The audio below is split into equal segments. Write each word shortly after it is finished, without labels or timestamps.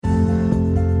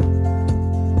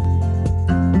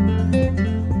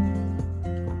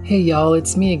Hey y'all,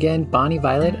 it's me again, Bonnie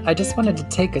Violet. I just wanted to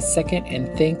take a second and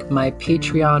thank my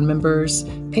Patreon members.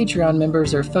 Patreon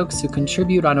members are folks who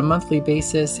contribute on a monthly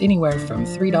basis anywhere from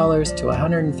 $3 to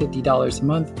 $150 a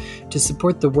month to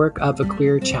support the work of a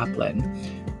queer chaplain.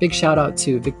 Big shout out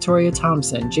to Victoria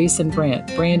Thompson, Jason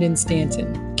Brandt, Brandon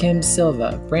Stanton, Kim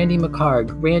Silva, Brandy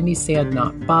McCarg, Randy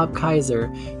Sandknop, Bob Kaiser,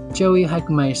 Joey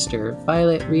Heckmeister,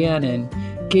 Violet Rhiannon,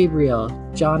 Gabriel,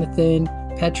 Jonathan,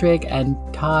 Petrick, and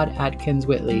Todd Atkins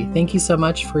Whitley. Thank you so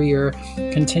much for your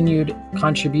continued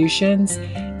contributions.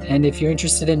 And if you're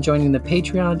interested in joining the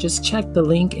Patreon, just check the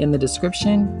link in the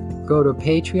description. Go to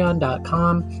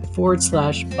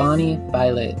patreon.com/Bonnie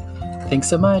Violet. Thanks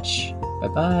so much.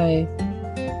 Bye-bye.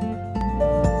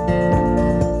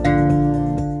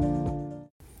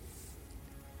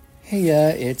 Hey,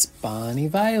 it's Bonnie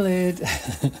Violet.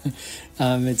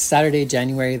 It's Saturday,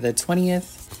 January the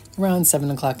 20th. Around 7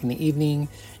 o'clock in the evening,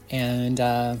 and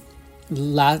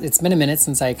it's been a minute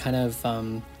since I kind of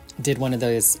did one of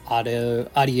those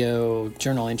audio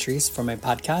journal entries for my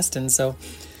podcast, and so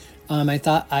I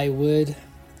thought I would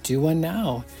do one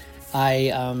now.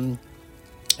 I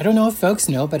don't know if folks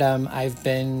know, but I'm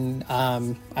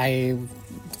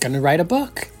gonna write a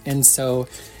book, and so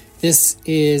this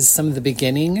is some of the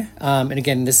beginning, and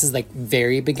again, this is like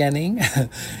very beginning,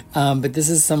 but this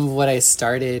is some of what I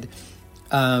started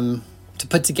to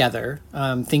put together,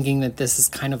 thinking that this is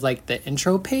kind of like the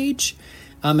intro page.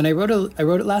 And I wrote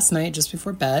it last night just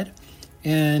before bed,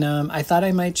 and I thought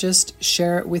I might just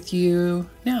share it with you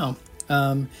now.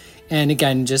 And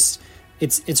again, just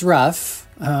it's rough,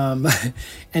 and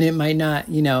it might not,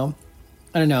 I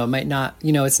don't know, it might not,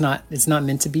 it's not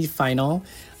meant to be final.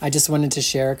 I just wanted to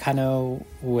share kind of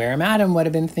where I'm at and what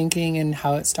I've been thinking and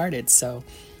how it started. So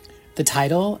the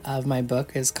title of my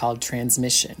book is called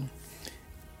Transmission: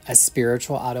 A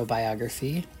Spiritual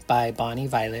Autobiography by Bonnie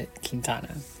Violet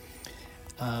Quintana.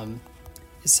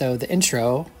 So the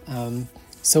intro,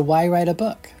 so why write a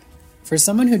book? For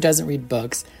someone who doesn't read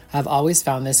books, I've always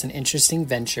found this an interesting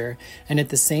venture, and at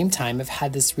the same time have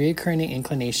had this reoccurring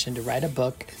inclination to write a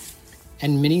book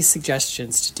and many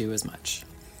suggestions to do as much.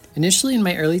 Initially in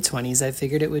my early 20s, I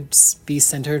figured it would be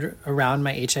centered around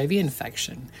my HIV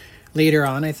infection. Later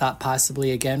on, I thought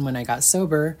possibly again when I got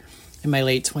sober, in my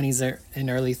late 20s and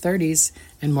early 30s,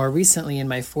 and more recently in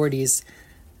my 40s,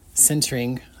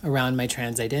 centering around my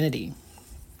trans identity.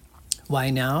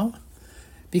 Why now?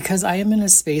 Because I am in a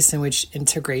space in which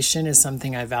integration is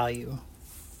something I value,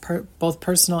 both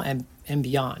personal and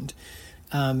beyond.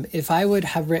 If I would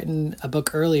have written a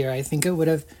book earlier, I think it would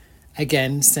have,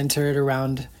 again, centered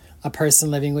around a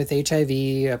person living with HIV,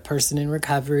 a person in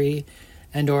recovery,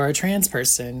 and or a trans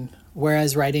person,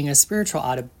 whereas writing a spiritual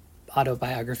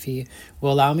autobiography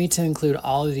will allow me to include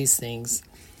all of these things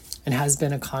and has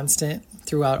been a constant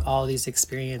throughout all these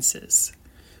experiences.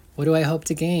 What do I hope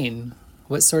to gain?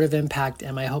 What sort of impact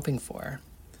am I hoping for?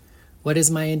 What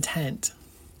is my intent?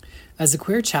 As a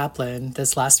queer chaplain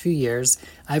this last few years,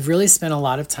 I've really spent a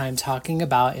lot of time talking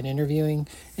about and interviewing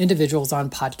individuals on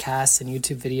podcasts and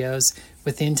YouTube videos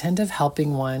with the intent of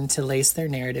helping one to lace their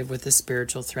narrative with a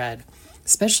spiritual thread,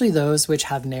 especially those which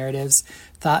have narratives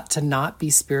thought to not be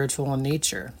spiritual in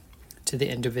nature to the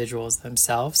individuals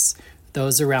themselves,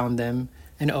 those around them,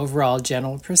 and overall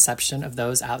general perception of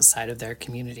those outside of their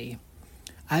community.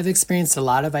 I've experienced a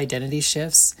lot of identity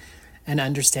shifts and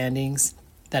understandings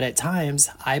that at times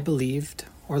I believed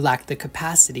or lacked the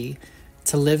capacity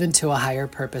to live into a higher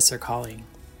purpose or calling.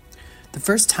 The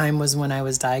first time was when I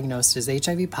was diagnosed as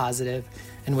HIV positive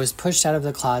and was pushed out of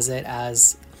the closet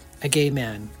as a gay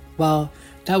man. Well,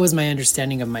 that was my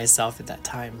understanding of myself at that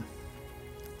time.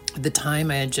 At the time,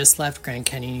 I had just left Grand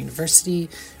Canyon University,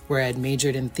 where I had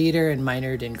majored in theater and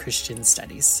minored in Christian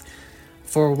studies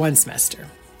for one semester,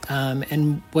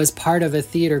 and was part of a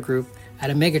theater group at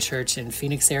a megachurch in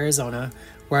Phoenix, Arizona,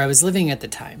 where I was living at the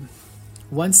time.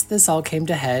 Once this all came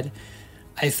to head,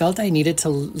 I felt I needed to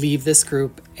leave this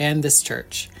group and this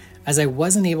church, as I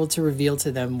wasn't able to reveal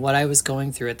to them what I was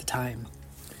going through at the time.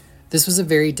 This was a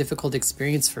very difficult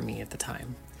experience for me at the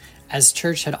time, as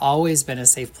church had always been a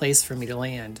safe place for me to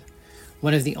land,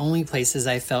 one of the only places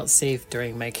I felt safe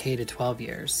during my K to 12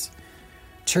 years.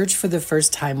 Church for the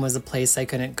first time was a place I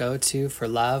couldn't go to for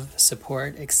love,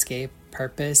 support, escape,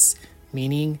 purpose,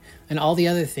 meaning, and all the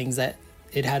other things that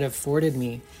it had afforded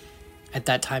me at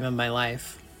that time of my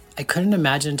life. I couldn't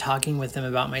imagine talking with them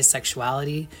about my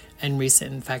sexuality and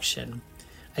recent infection.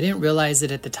 I didn't realize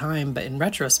it at the time, but in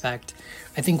retrospect,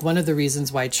 I think one of the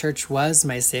reasons why church was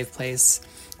my safe place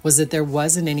was that there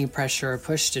wasn't any pressure or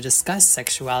push to discuss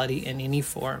sexuality in any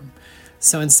form.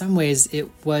 So in some ways, it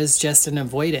was just an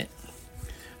avoidant,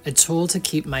 a tool to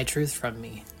keep my truth from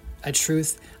me. a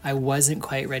truth I wasn't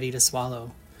quite ready to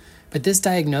swallow. But this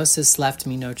diagnosis left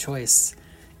me no choice.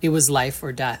 It was life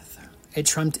or death. It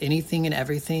trumped anything and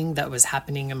everything that was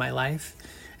happening in my life,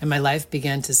 and my life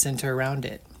began to center around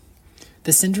it.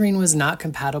 The centering was not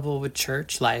compatible with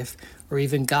church life or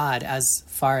even God as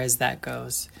far as that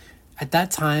goes. At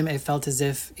that time, I felt as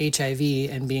if HIV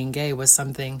and being gay was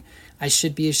something I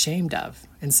should be ashamed of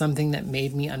and something that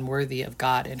made me unworthy of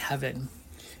God in heaven.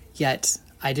 Yet,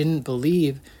 I didn't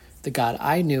believe the God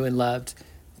I knew and loved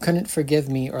couldn't forgive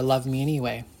me or love me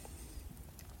anyway.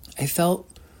 I felt,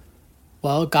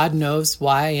 well, God knows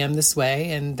why I am this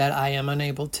way and that I am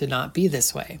unable to not be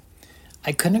this way.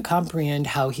 I couldn't comprehend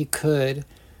how he could,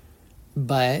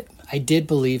 but I did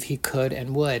believe he could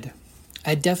and would.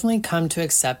 I'd definitely come to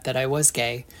accept that I was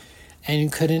gay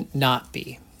and couldn't not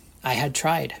be. I had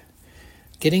tried.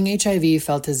 Getting HIV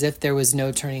felt as if there was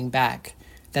no turning back,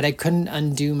 that I couldn't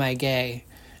undo my gay,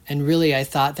 and really I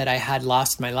thought that I had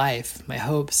lost my life, my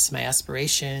hopes, my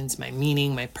aspirations, my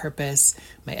meaning, my purpose,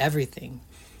 my everything.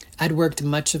 I'd worked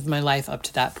much of my life up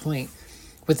to that point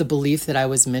with the belief that I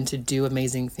was meant to do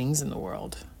amazing things in the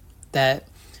world, that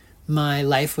my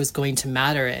life was going to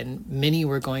matter and many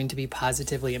were going to be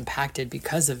positively impacted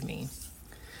because of me.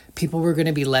 People were going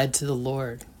to be led to the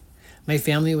Lord. My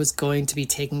family was going to be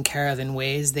taken care of in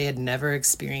ways they had never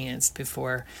experienced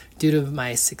before due to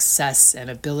my success and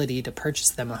ability to purchase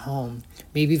them a home,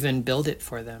 maybe even build it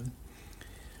for them.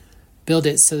 Build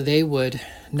it so they would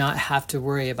not have to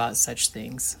worry about such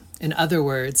things. In other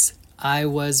words, I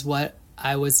was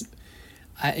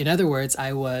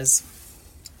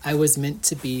meant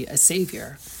to be a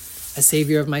savior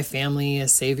of my family, a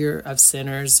savior of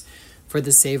sinners, for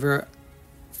the savior,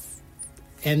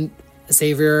 and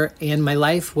my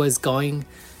life was going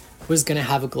to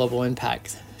have a global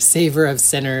impact. Savior of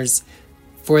sinners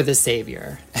for the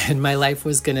savior, and my life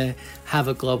was going to have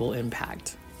a global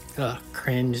impact.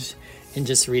 Cringe in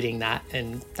just reading that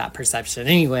and that perception.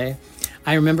 Anyway,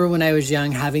 I remember when I was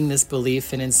young having this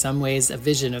belief and in some ways a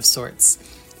vision of sorts.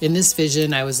 In this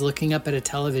vision, I was looking up at a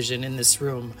television in this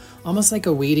room, almost like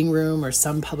a waiting room or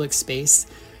some public space,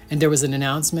 and there was an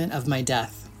announcement of my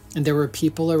death, and there were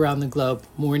people around the globe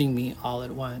mourning me all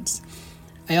at once.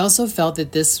 I also felt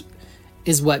that this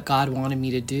is what God wanted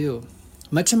me to do.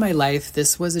 Much of my life,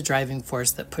 this was a driving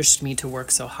force that pushed me to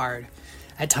work so hard.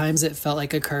 At times, it felt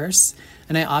like a curse,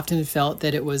 and I often felt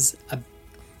that it was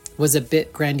a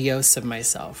bit grandiose of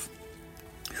myself.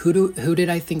 Who did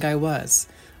I think I was?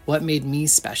 What made me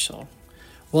special?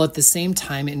 While at the same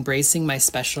time embracing my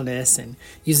specialness and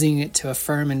using it to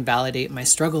affirm and validate my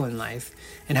struggle in life,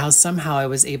 and how somehow I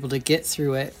was able to get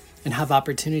through it and have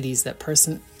opportunities that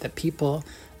people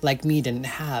like me didn't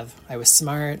have. I was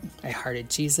smart, I hearted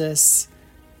Jesus.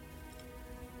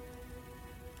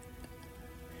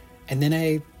 And then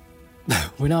I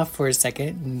went off for a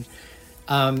second,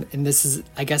 and this is,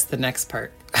 I guess, the next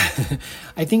part.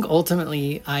 I think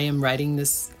ultimately I am writing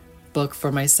this book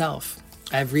for myself.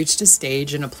 I've reached a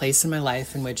stage and a place in my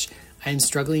life in which I am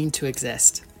struggling to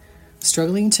exist,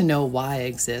 struggling to know why I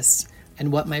exist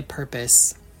and what my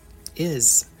purpose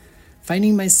is.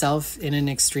 Finding myself in an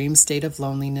extreme state of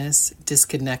loneliness,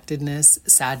 disconnectedness,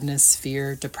 sadness,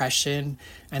 fear, depression,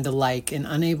 and the like, and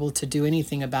unable to do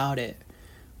anything about it.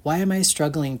 Why am I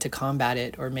struggling to combat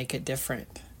it or make it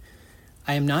different?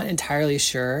 I am not entirely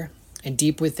sure, and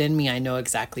deep within me I know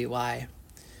exactly why.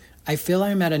 I feel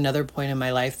I'm at another point in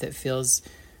my life that feels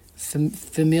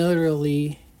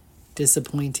familiarly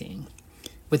disappointing,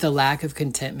 with a lack of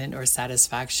contentment or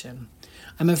satisfaction.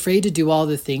 I'm afraid to do all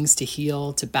the things to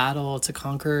heal, to battle, to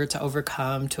conquer, to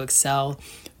overcome, to excel,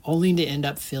 only to end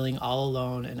up feeling all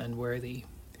alone and unworthy.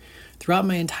 Throughout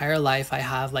my entire life, I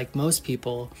have, like most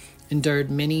people,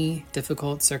 endured many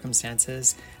difficult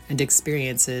circumstances and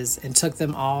experiences and took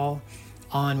them all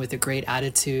on with a great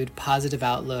attitude, positive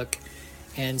outlook,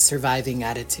 and surviving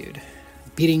attitude,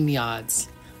 beating the odds,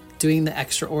 doing the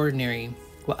extraordinary,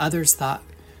 what others thought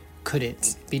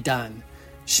couldn't be done,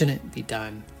 shouldn't be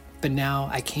done. But now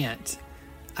I can't.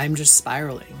 I'm just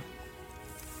spiraling.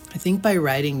 I think by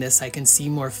writing this, I can see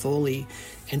more fully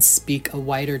and speak a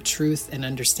wider truth and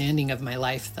understanding of my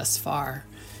life thus far,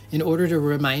 in order to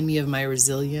remind me of my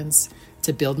resilience,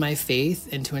 to build my faith,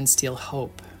 and to instill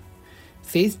hope.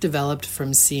 Faith developed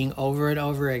from seeing over and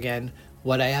over again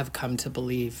what I have come to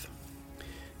believe.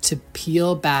 To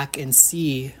peel back and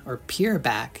see, or peer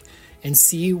back, and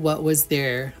see what was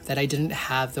there that I didn't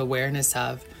have the awareness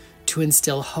of, to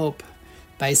instill hope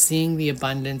by seeing the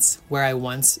abundance where I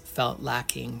once felt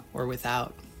lacking or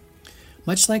without.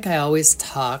 Much like I always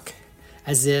talk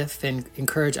as if and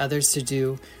encourage others to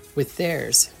do with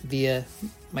theirs via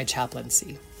my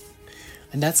chaplaincy.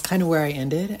 And that's kind of where I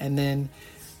ended. And then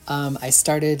I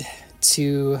started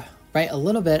to write a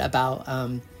little bit about,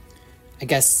 I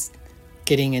guess,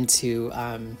 getting into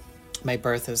my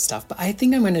birth of stuff. But I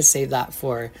think I'm going to save that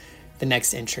for the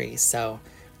next entry. So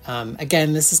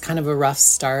again, this is kind of a rough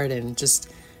start and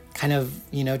just kind of,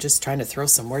 just trying to throw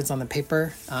some words on the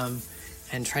paper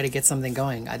and try to get something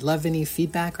going. I'd love any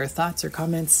feedback or thoughts or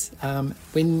comments or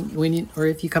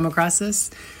if you come across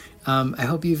this. I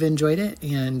hope you've enjoyed it,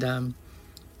 and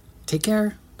take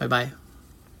care. Bye-bye.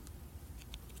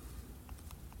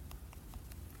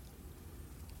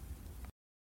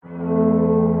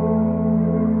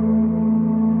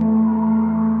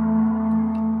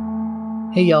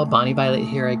 Hey y'all, Bonnie Violet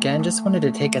here again. Just wanted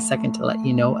to take a second to let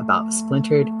you know about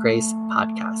Splintered Grace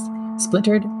Podcast.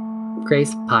 Splintered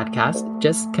Grace Podcast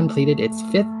just completed its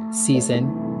 5th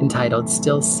season entitled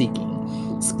Still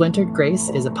Seeking. Splintered Grace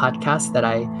is a podcast that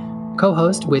I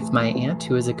co-host with my aunt,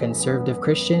 who is a conservative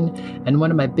Christian and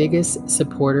one of my biggest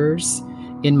supporters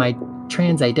in my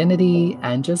trans identity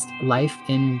and just life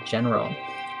in general.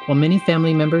 While many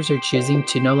family members are choosing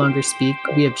to no longer speak,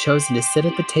 we have chosen to sit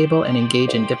at the table and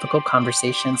engage in difficult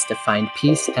conversations to find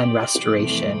peace and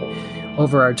restoration.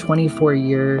 Over our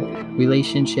 24-year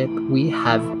relationship, we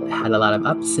have had a lot of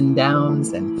ups and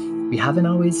downs, and we haven't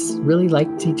always really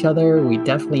liked each other. We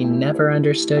definitely never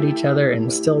understood each other,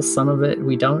 and still some of it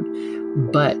we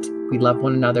don't. But we love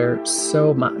one another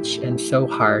so much and so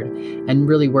hard, and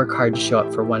really work hard to show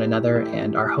up for one another.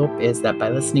 And our hope is that by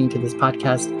listening to this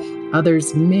podcast,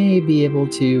 others may be able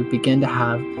to begin to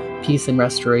have peace and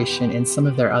restoration in some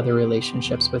of their other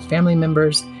relationships with family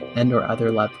members and or other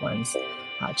loved ones.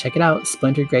 Check it out,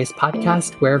 Splintered Grace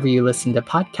Podcast, wherever you listen to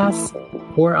podcasts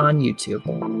or on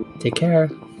YouTube. Take care.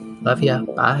 Love ya.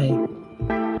 Bye.